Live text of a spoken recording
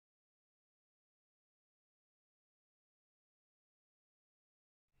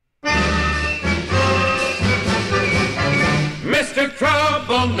Mr.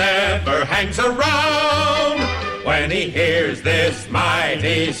 Trouble never hangs around when he hears this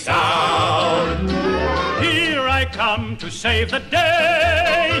mighty sound. Here I come to save the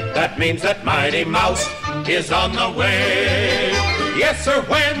day. That means that Mighty Mouse is on the way. Yes, sir,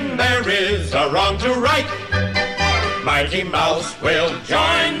 when there is a wrong to right, Mighty Mouse will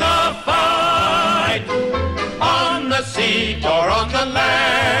join the fight. On the sea or on the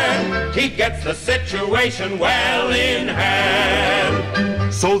land, he gets the situation well in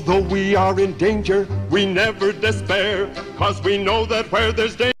hand. So though we are in danger, we never despair, 'cause we know that where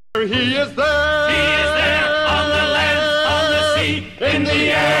there's danger, he is there. He is there on the land, on the sea, in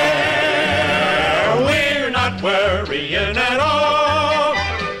the air. We're not worrying at all.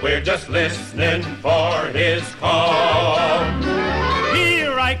 We're just listening for his call.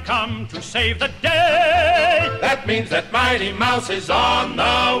 Here I come to save the day. That means that Mighty Mouse is on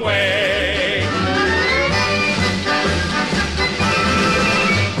the way.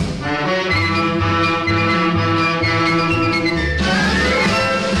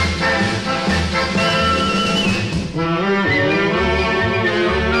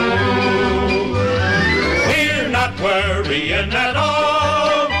 We're not worrying at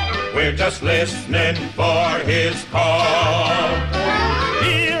all. We're just listening for his call.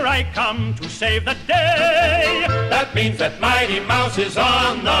 Here I come to save the day. That means that Mighty Mouse is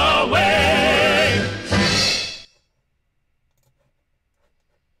on the way.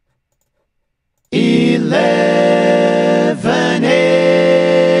 Elevenish.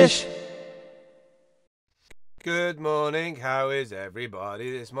 Good morning, how is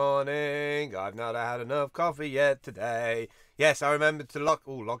everybody this morning? I've not had enough coffee yet today. Yes, I remembered to lock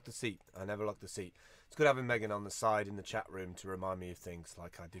the seat. I never locked the seat. It's good having Megan on the side in the chat room to remind me of things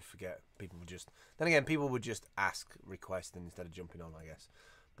like I do forget. People would just ask, request instead of jumping on, I guess.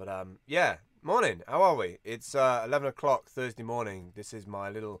 But yeah, morning, how are we? It's 11 o'clock Thursday morning. This is my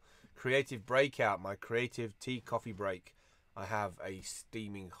little creative breakout, my creative tea coffee break. I have a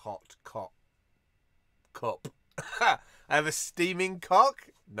steaming hot cup. I have a steaming cock?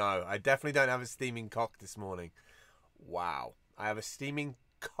 No, I definitely don't have a steaming cock this morning. Wow. I have a steaming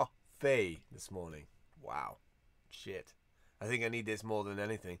coffee this morning. Wow. Shit. I think I need this more than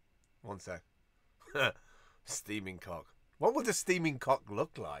anything. One sec. Steaming cock. What would a steaming cock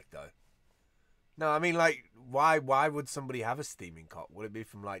look like, though? No, I mean, like, why would somebody have a steaming cock? Would it be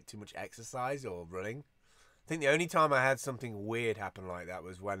from, like, too much exercise or running? I think the only time I had something weird happen like that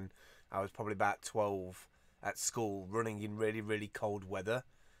was when I was probably about 12 at school, running in really, really cold weather,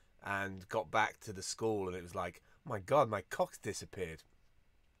 and got back to the school, and it was like, oh my God, my cock's disappeared.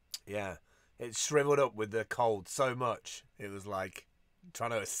 Yeah, it shriveled up with the cold so much. It was like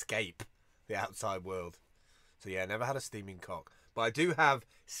trying to escape the outside world. So yeah, never had a steaming cock. But I do have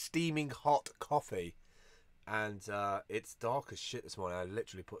steaming hot coffee, and it's dark as shit this morning. I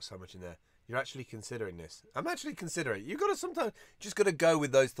literally put so much in there. You're actually considering this. I'm actually considering it. You've got to sometimes, just got to go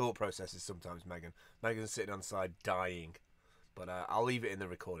with those thought processes sometimes, Megan. Megan's sitting on the side dying. But I'll leave it in the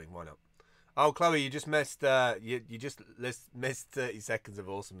recording. Why not? Oh, Chloe, you just missed, missed 30 seconds of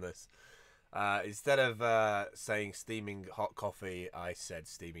awesomeness. Instead of saying steaming hot coffee, I said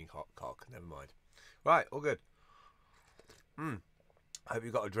steaming hot cock. Never mind. Right, all good. I hope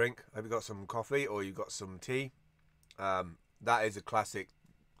you got a drink. I hope you got some coffee or you got some tea. That is a classic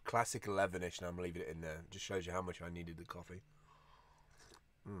 11ish, and I'm leaving it in there. Just shows you how much I needed the coffee.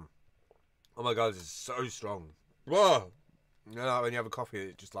 Oh my God, this is so strong. Whoa! You know, when you have a coffee,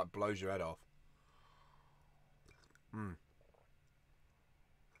 it just like blows your head off.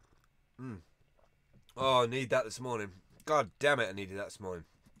 Oh, I need that this morning. God damn it, I needed that this morning.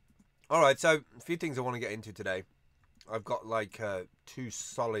 Alright, so a few things I want to get into today. I've got like 2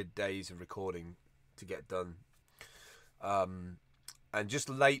 solid days of recording to get done. And just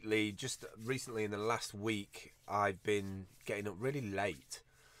recently in the last week, I've been getting up really late.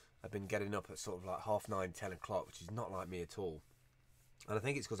 I've been getting up at sort of like 9:30, 10 o'clock, which is not like me at all. And I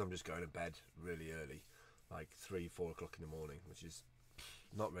think it's because I'm just going to bed really early, like 3, 4 o'clock in the morning, which is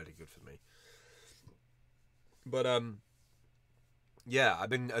not really good for me. But yeah, I've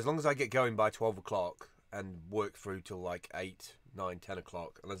been, as long as I get going by 12 o'clock and work through till like 8, 9, 10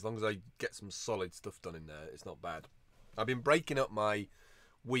 o'clock, and as long as I get some solid stuff done in there, it's not bad. I've been breaking up my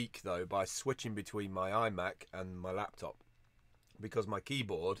week, though, by switching between my iMac and my laptop. Because my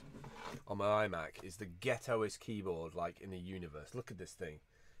keyboard on my iMac is the ghettoest keyboard, like, in the universe. Look at this thing.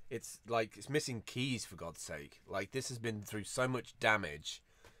 It's, like, it's missing keys, for God's sake. Like, this has been through so much damage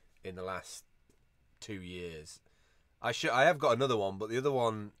in the last 2 years. I have got another one, but the other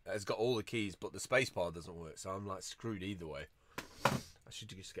one has got all the keys, but the spacebar doesn't work, so I'm, like, screwed either way. should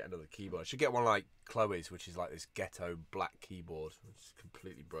just get another keyboard. I should get one like Chloe's, which is like this ghetto black keyboard, which is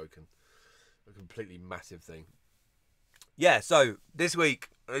completely broken. A completely massive thing. Yeah, so this week,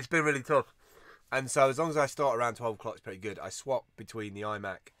 it's been really tough. And so as long as I start around 12 o'clock, it's pretty good. I swap between the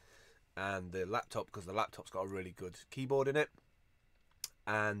iMac and the laptop because the laptop's got a really good keyboard in it.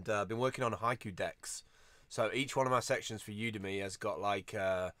 And I've been working on haiku decks. So each one of my sections for Udemy has got like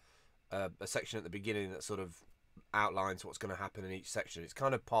a section at the beginning that sort of outlines what's going to happen in each section. It's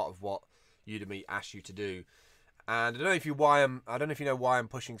kind of part of what Udemy asks you to do. And I don't know if you know why I'm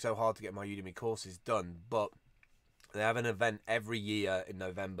pushing so hard to get my Udemy courses done, but they have an event every year in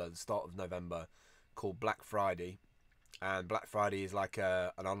November, the start of November, called Black Friday. And Black Friday is like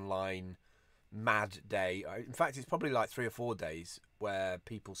an online mad day. In fact, it's probably like 3 or 4 days where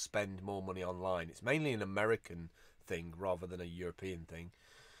people spend more money online. It's mainly an American thing rather than a European thing.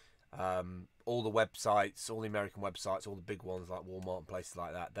 All the websites, all the American websites, all the big ones like Walmart and places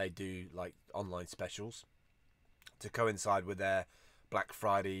like that, they do like online specials to coincide with their Black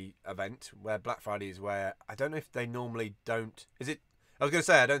Friday event, where Black Friday is where, I don't know if they normally don't, is it, I was going to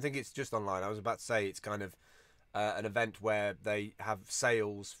say, I don't think it's just online. I was about to say it's kind of an event where they have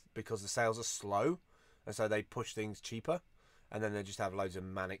sales because the sales are slow, and so they push things cheaper, and then they just have loads of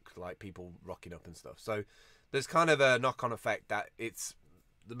manic like people rocking up and stuff. So there's kind of a knock-on effect that it's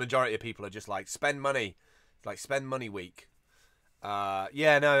the majority of people are just like spend money. It's like spend money week.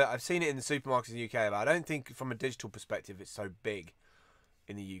 Yeah, no, I've seen it in the supermarkets in the UK, but I don't think from a digital perspective it's so big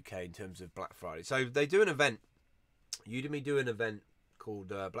in the UK in terms of Black Friday. So they do an event. Udemy do an event called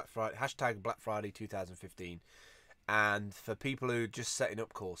Black Friday #BlackFriday 2015, and for people who are just setting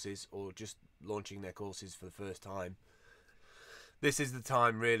up courses or just launching their courses for the first time, this is the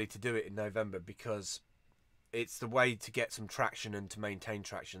time really to do it in November, because it's the way to get some traction and to maintain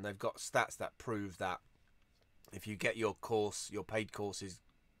traction. They've got stats that prove that if you get your paid courses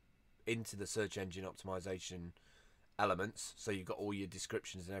into the search engine optimization elements, so you've got all your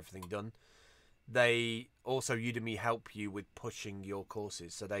descriptions and everything done, they also, Udemy, help you with pushing your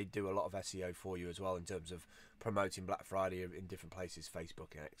courses. So they do a lot of SEO for you as well in terms of promoting Black Friday in different places,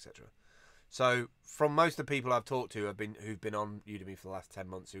 Facebook, etc. So from most of the people I've talked to who've been on Udemy for the last 10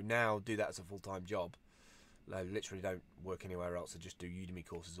 months, who now do that as a full-time job, they literally don't work anywhere else, they just do Udemy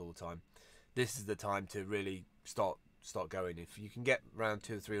courses all the time. This is the time to really start going. If you can get around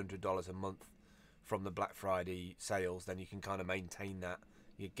 $200 or $300 a month from the Black Friday sales, then you can kind of maintain that.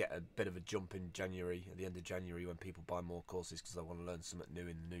 You get a bit of a jump in January, at the end of January, when people buy more courses because they want to learn something new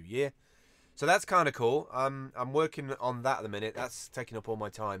in the new year. So that's kind of cool. I'm working on that at the minute. That's taking up all my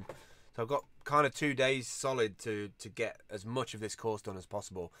time. So I've got kind of 2 days solid to get as much of this course done as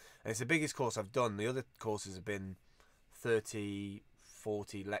possible. And it's the biggest course I've done. The other courses have been 30,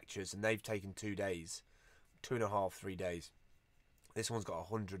 40 lectures, and they've taken 2 days, 2.5, 3 days. This one's got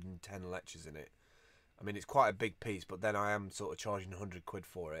 110 lectures in it. I mean, it's quite a big piece, but then I am sort of charging 100 quid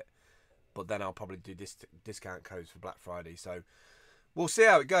for it. But then I'll probably do discount codes for Black Friday. So we'll see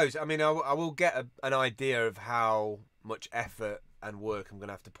how it goes. I mean, I will get an idea of how much effort and work I'm going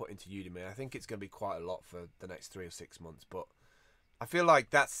to have to put into Udemy. I think it's going to be quite a lot for the next 3 or 6 months. But I feel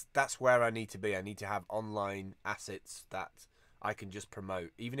like that's where I need to be. I need to have online assets that I can just promote.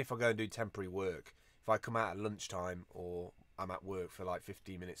 Even if I go and do temporary work, if I come out at lunchtime or I'm at work for like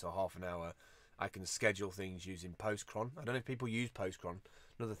 15 minutes or half an hour, I can schedule things using Postcron. I don't know if people use Postcron.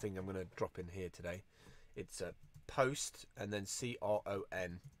 Another thing I'm going to drop in here today. It's a Post and then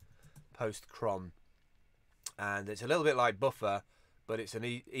CRON, Postcron. And it's a little bit like Buffer, but it's an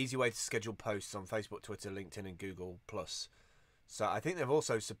easy way to schedule posts on Facebook, Twitter, LinkedIn and Google+. So I think they've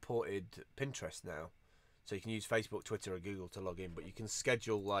also supported Pinterest now. So you can use Facebook, Twitter or Google to log in, but you can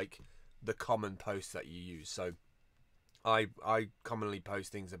schedule like the common posts that you use. So I commonly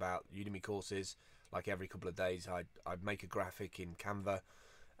post things about Udemy courses, like every couple of days. I'd make a graphic in Canva,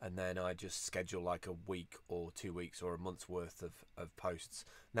 and then I just schedule like a week or 2 weeks or a month's worth of posts.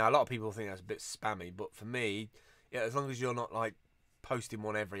 Now, a lot of people think that's a bit spammy, but for me, yeah, as long as you're not like posting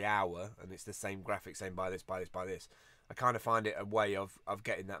one every hour and it's the same graphic saying buy this, buy this, buy this, I kind of find it a way of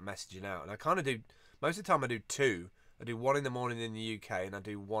getting that messaging out. And I kind of do, most of the time I do two. I do one in the morning in the UK, and I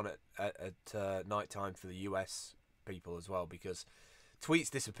do one at night time for the US people as well, because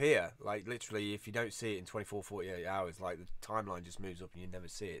tweets disappear. Like literally, if you don't see it in 24, 48 hours, like the timeline just moves up and you never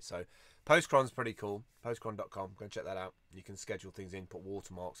see it. So Postcron's pretty cool. Postcron.com, go and check that out. You can schedule things in, put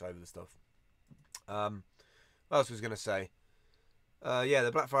watermarks over the stuff. What else was I going to say? Yeah,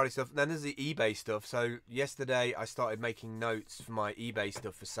 the Black Friday stuff. Then there's the eBay stuff. So yesterday I started making notes for my eBay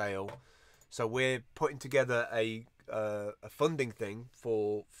stuff for sale. So we're putting together a funding thing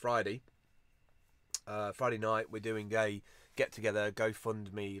for Friday. Friday night we're doing a get together,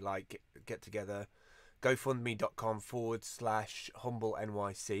 GoFundMe, like get together,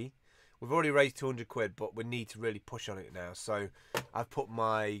 gofundme.com/humblenyc. We've already raised 200 quid, but we need to really push on it now. So I've put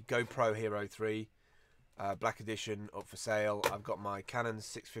my GoPro Hero 3 Black Edition up for sale. I've got my Canon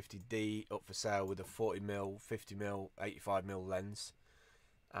 650D up for sale with a 40mm, 50mm, 85mm lens.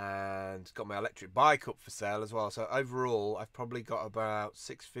 And got my electric bike up for sale as well. So overall, I've probably got about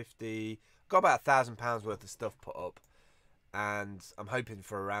 650, got about £1,000 worth of stuff put up. And I'm hoping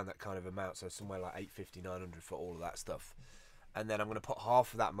for around that kind of amount. So somewhere like 850, 900 for all of that stuff. And then I'm going to put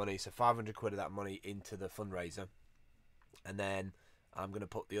half of that money, so 500 quid of that money, into the fundraiser. And then I'm going to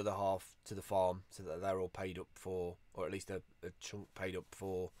put the other half to the farm so that they're all paid up for, or at least a chunk paid up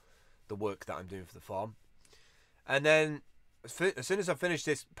for the work that I'm doing for the farm. And then as soon as I finish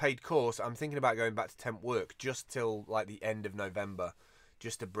this paid course, I'm thinking about going back to temp work just till like the end of November,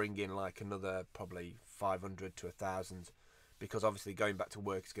 just to bring in like another probably 500 to 1,000. Because obviously going back to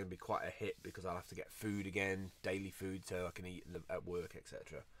work is going to be quite a hit, because I'll have to get food again, daily food, so I can eat at work,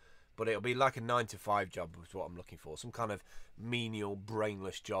 etc. But it'll be like a 9-to-5 job is what I'm looking for. Some kind of menial,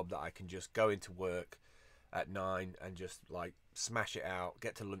 brainless job that I can just go into work at 9 and just like smash it out,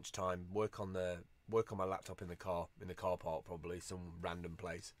 get to lunchtime, work on my laptop in the car park, probably some random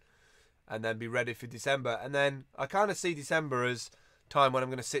place, and then be ready for December. And then I kind of see December as time when I'm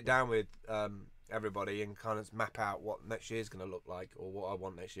going to sit down with everybody and kind of map out what next year is going to look like, or what I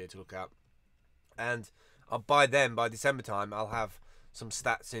want next year to look at. And by December time, I'll have some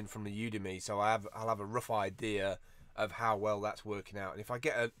stats in from the Udemy, so I'll have a rough idea of how well that's working out. And if I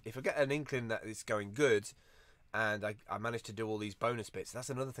get an inkling that it's going good, and I manage to do all these bonus bits, that's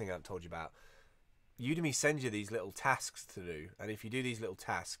another thing I haven't told you about. Udemy sends you these little tasks to do, and if you do these little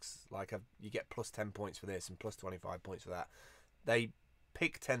tasks, like you get plus 10 points for this and plus 25 points for that. They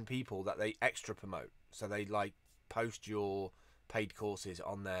pick 10 people that they extra promote, so they like post your paid courses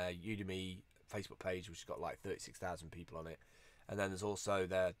on their Udemy Facebook page, which has got like 36,000 people on it, and then there's also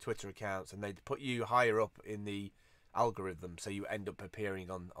their Twitter accounts, and they put you higher up in the algorithm, so you end up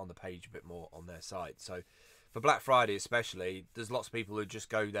appearing on the page a bit more on their site. So for Black Friday especially, there's lots of people who just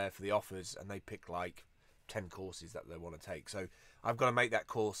go there for the offers, and they pick like 10 courses that they want to take. So I've got to make that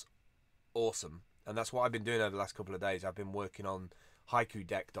course awesome, and that's what I've been doing over the last couple of days. I've been working on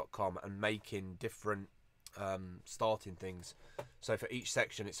haikudeck.com and making different starting things. So for each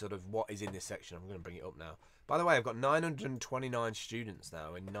section, it's sort of what is in this section. I'm going to bring it up now. By the way, I've got 929 students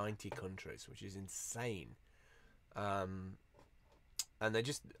now in 90 countries, which is insane. And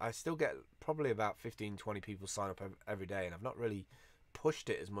I still get probably about 15-20 people sign up every day, and I've not really pushed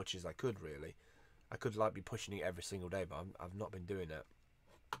it as much as I could, really. I could like be pushing it every single day, but I've not been doing it.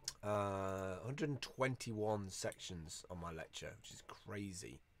 121 sections on my lecture, which is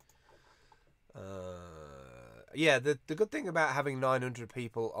crazy. Yeah, the good thing about having 900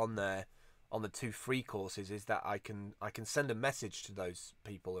 people on there on the 2 free courses is that I can send a message to those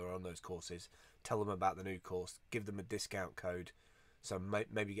people who are on those courses, tell them about the new course, give them a discount code, so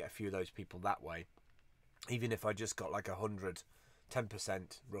maybe get a few of those people that way. Even if I just got like 100,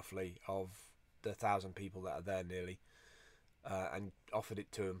 10% roughly of the 1,000 people that are there nearly, and offered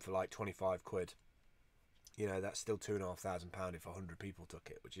it to them for like 25 quid. You know, that's still £2,500 if 100 people took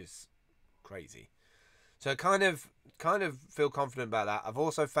it, which is crazy. So kind of feel confident about that. I've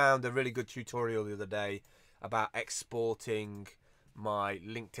also found a really good tutorial the other day about exporting my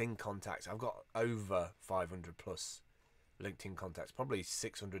LinkedIn contacts. I've got over 500 plus LinkedIn contacts, probably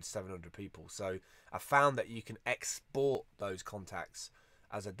 600, 700 people. So I found that you can export those contacts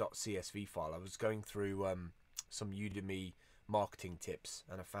as a .csv file. I was going through some Udemy marketing tips,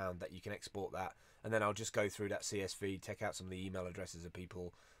 and I found that you can export that, and then I'll just go through that CSV, take out some of the email addresses of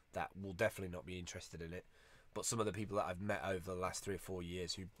people that will definitely not be interested in it, but some of the people that I've met over the last 3 or 4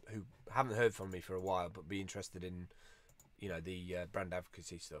 years who haven't heard from me for a while but be interested in, you know, the brand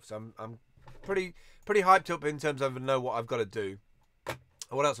advocacy stuff. So I'm pretty hyped up in terms of know what I've got to do.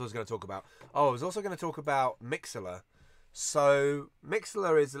 What else was I going to talk about? Oh, I was also going to talk about Mixlr. So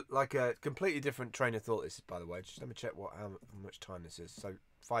Mixlr is like a completely different train of thought. This is, by the way, just let me check how much time this is. So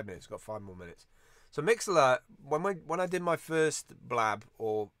 5 minutes. Got 5 more minutes. So Mixlr, when I did my first blab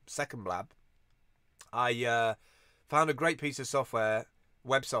or second blab, I found a great piece of software,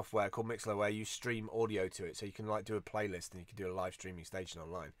 web software called Mixlr, where you stream audio to it. So you can like do a playlist and you can do a live streaming station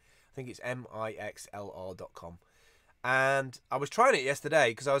online. I think it's mixlr.com. And I was trying it yesterday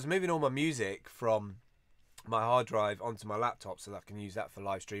because I was moving all my music from my hard drive onto my laptop so that I can use that for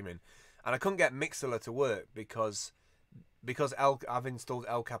live streaming, and I couldn't get Mixlr to work because I've installed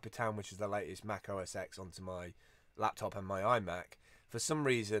El Capitan, which is the latest Mac OS X, onto my laptop and my iMac. For some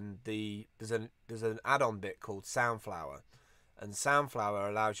reason, there's an add-on bit called Soundflower, And Soundflower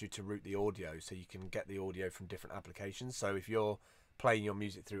allows you to route the audio, so you can get the audio from different applications. So if you're playing your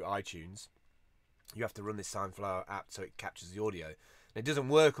music through iTunes, you have to run this Soundflower app so it captures the audio. And it doesn't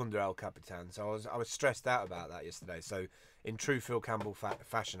work under El Capitan, so I was stressed out about that yesterday. So in true Phil Campbell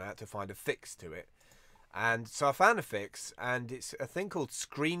fashion, I had to find a fix to it. And so I found a fix, and it's a thing called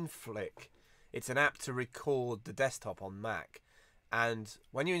ScreenFlick. It's an app to record the desktop on Mac. And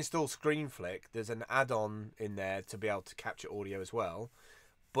when you install ScreenFlick, there's an add-on in there to be able to capture audio as well.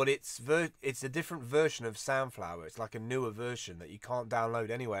 But it's a different version of Soundflower. It's like a newer version that you can't download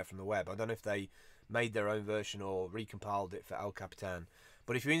anywhere from the web. I don't know if they made their own version or recompiled it for El Capitan.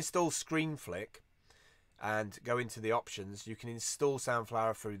 But if you install ScreenFlick and go into the options, you can install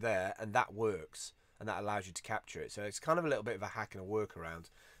Soundflower through there, and that works. And that allows you to capture it. So it's kind of a little bit of a hack and a workaround.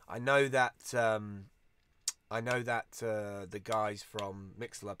 I know that the guys from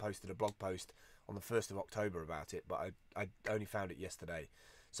Mixlr posted a blog post on the 1st of October about it, but I only found it yesterday.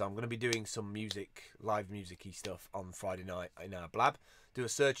 So I'm going to be doing some live music-y stuff on Friday night in our Blab. Do a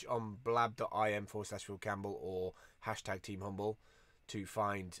search on blab.im /Phil Campbell or #TeamHumble to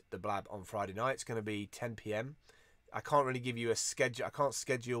find the Blab on Friday night. It's going to be 10 PM. I can't really give you a schedule. I can't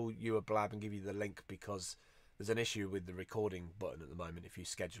schedule you a Blab and give you the link because there's an issue with the recording button at the moment. If you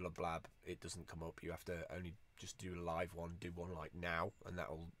schedule a Blab, it doesn't come up. You have to only just do a live one, do one like now, and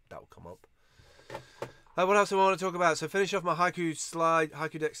that'll come up. What else do I want to talk about? So finish off my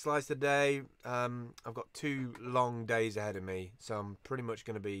haiku deck slides today. I've got 2 long days ahead of me, so I'm pretty much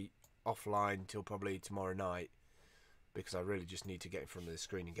going to be offline till probably tomorrow night, because I really just need to get in front of the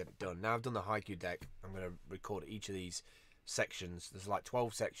screen and get it done. Now I've done the haiku deck, I'm going to record each of these sections. There's like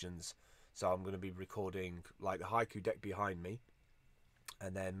 12 sections, so I'm going to be recording like the haiku deck behind me,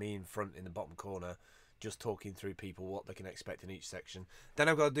 and then me in front in the bottom corner, just talking through people what they can expect in each section. Then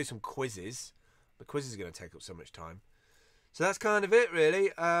I've got to do some quizzes. The quiz is going to take up so much time. So that's kind of it, really.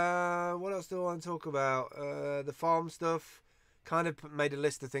 What else do I want to talk about? The farm stuff. Kind of made a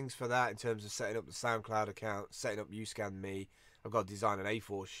list of things for that in terms of setting up the SoundCloud account, setting up YouScanMe. I've got to design an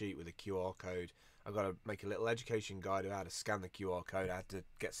A4 sheet with a QR code. I've got to make a little education guide of how to scan the QR code. I had to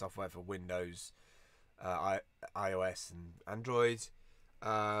get software for Windows, iOS and Android.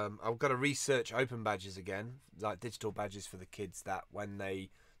 I've got to research open badges again, like digital badges for the kids, that when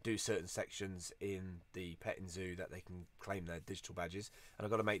they do certain sections in the petting zoo that they can claim their digital badges. And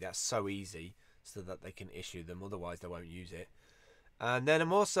I've got to make that so easy so that they can issue them, otherwise they won't use it. And then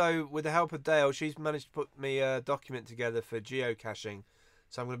I'm also, with the help of Dale, she's managed to put me a document together for geocaching.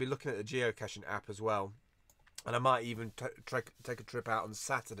 So I'm going to be looking at the geocaching app as well. And I might even take a trip out on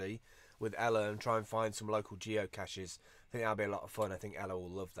Saturday with Ella and try and find some local geocaches. I think that'll be a lot of fun. I think Ella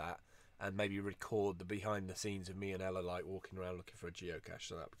will love that. And maybe record the behind the scenes of me and Ella like walking around looking for a geocache.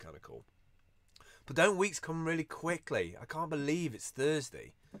 So that'd be kind of cool. But don't weeks come really quickly? I can't believe it's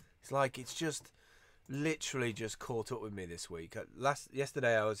Thursday. It's like it's just literally just caught up with me this week.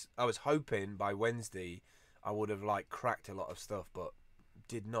 Yesterday I was hoping by Wednesday I would have like cracked a lot of stuff, but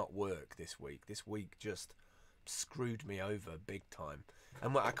did not work this week. This week just screwed me over big time.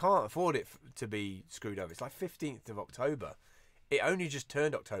 And I can't afford it to be screwed over. It's like 15th of October. It only just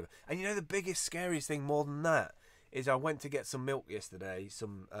turned October. And you know the biggest, scariest thing more than that is I went to get some milk yesterday.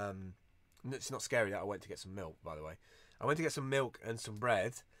 It's not scary that I went to get some milk, by the way. I went to get some milk and some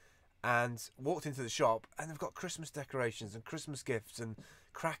bread and walked into the shop, and they've got Christmas decorations and Christmas gifts and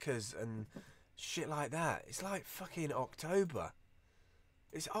crackers and shit like that. It's like fucking October.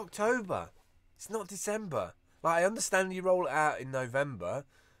 It's October. It's not December. Like, I understand you roll it out in November,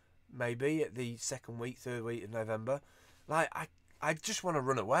 maybe at the second week, third week of November. Like, I just want to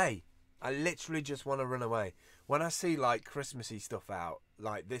run away. I literally just want to run away. When I see like Christmassy stuff out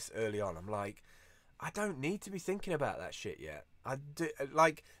like this early on, I'm like, I don't need to be thinking about that shit yet.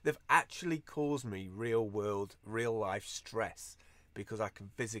 Like, they've actually caused me real world, real life stress because I can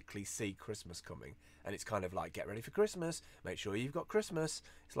physically see Christmas coming, and it's kind of like, get ready for Christmas, make sure you've got Christmas.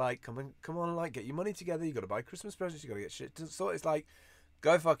 It's like, come on, like, get your money together. You got to buy Christmas presents. You got to get shit. So it's like,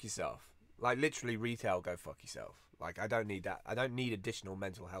 go fuck yourself. Like, literally, retail, go fuck yourself. Like, I don't need that. I don't need additional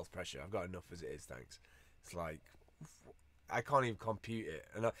mental health pressure. I've got enough as it is, thanks. It's like, I can't even compute it.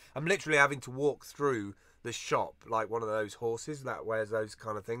 And I'm literally having to walk through the shop like one of those horses that wears those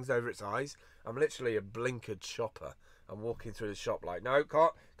kind of things over its eyes. I'm literally a blinkered shopper. I'm walking through the shop like, no,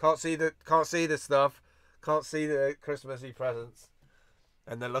 can't see the stuff, can't see the Christmassy presents,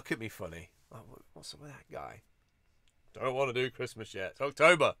 and they look at me funny. Like, what's up with that guy? Don't want to do Christmas yet. It's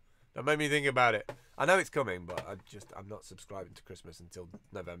October. Don't make me think about it. I know it's coming, but I'm not subscribing to Christmas until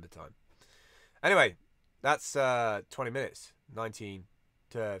November time. Anyway, that's 20 minutes. 19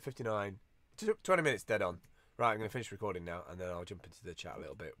 to 59. 20 minutes dead on. Right, I'm going to finish recording now, and then I'll jump into the chat a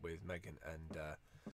little bit with Megan and